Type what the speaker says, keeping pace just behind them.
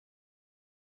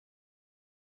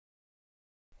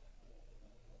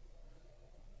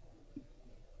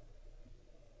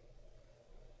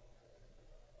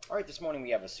Alright, this morning we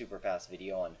have a super fast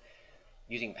video on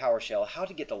using PowerShell, how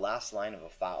to get the last line of a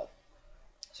file.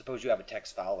 Suppose you have a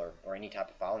text file or any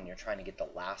type of file and you're trying to get the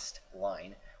last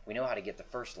line. We know how to get the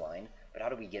first line, but how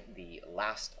do we get the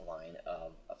last line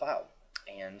of a file?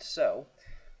 And so,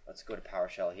 let's go to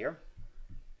PowerShell here.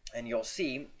 And you'll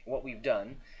see what we've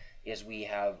done is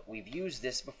we've used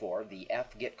this before, the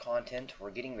get content.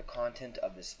 We're getting the content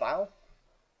of this file.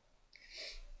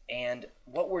 And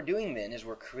what we're doing then is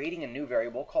we're creating a new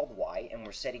variable called y, and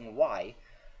we're setting y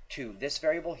to this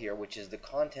variable here, which is the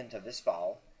content of this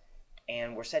file,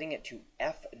 and we're setting it to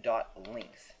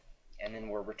f.length, and then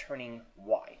we're returning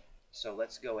y. So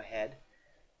let's go ahead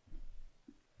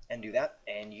and do that,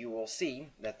 and you will see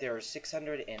that there are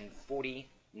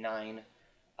 649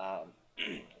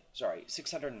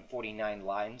 649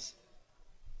 lines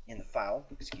in the file,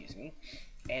 excuse me.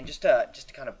 And just to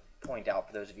kind of point out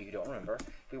for those of you who don't remember,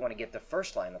 if we want to get the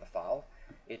first line of the file,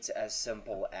 it's as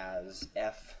simple as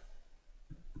F0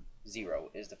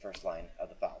 is the first line of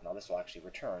the file. Now this will actually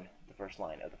return the first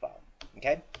line of the file.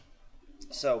 Okay?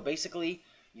 So basically,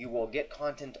 you will get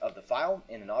content of the file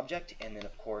in an object, and then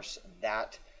of course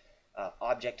that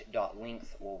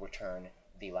object.length will return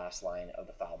the last line of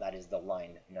the file. That is the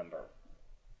line number